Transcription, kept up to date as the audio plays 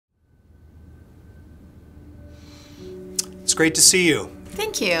great to see you.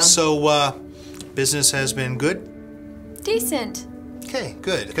 Thank you. So, business has been good? Decent. Okay,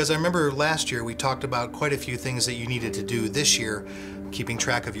 good. Because I remember last year we talked about quite a few things that you needed to do this year. Keeping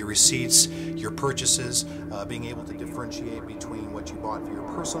track of your receipts, your purchases, being able to differentiate between what you bought for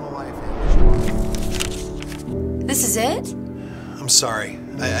your personal life and what you bought. This is it? I'm sorry.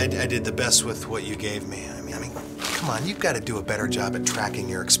 I did the best with what you gave me. I mean, come on, you've got to do a better job at tracking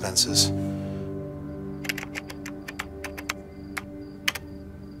your expenses.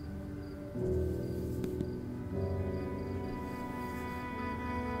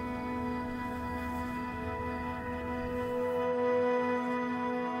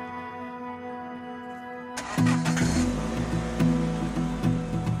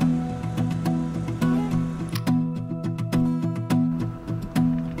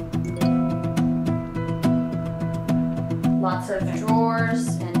 Lots of drawers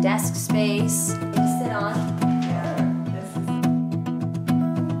and desk space to sit on.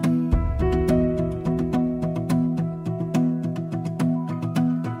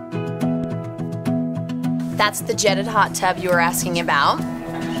 That's the jetted hot tub you were asking about.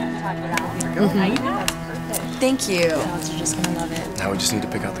 That's perfect. Thank you. Dogs are just gonna love it. Now we just need to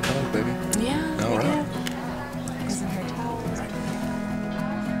pick out the color, baby. Yeah. All right. Isn't her towels?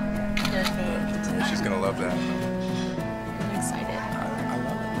 Perfect. She's gonna love that. I'm excited. I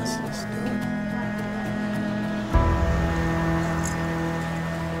love it. Let's do it.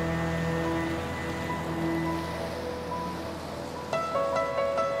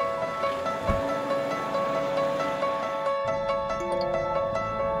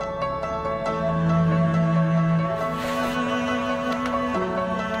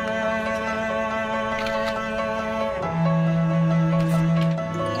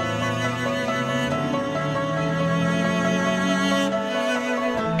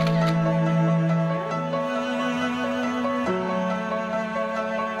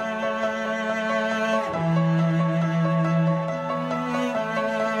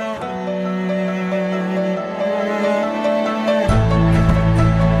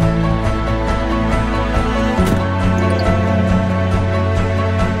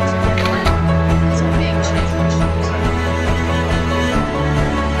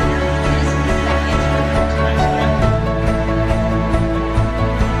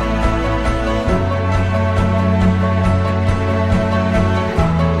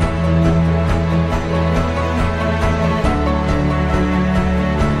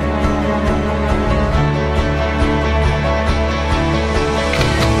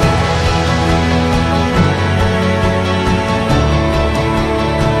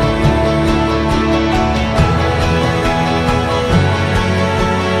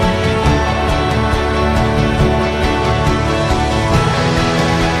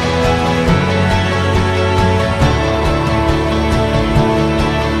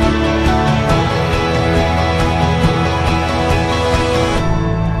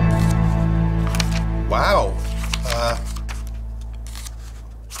 Wow.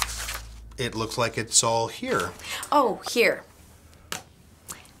 It looks like it's all here. Oh, here.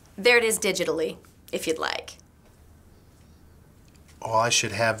 There it is digitally, if you'd like. Oh, I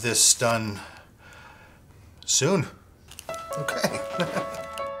should have this done soon. Okay.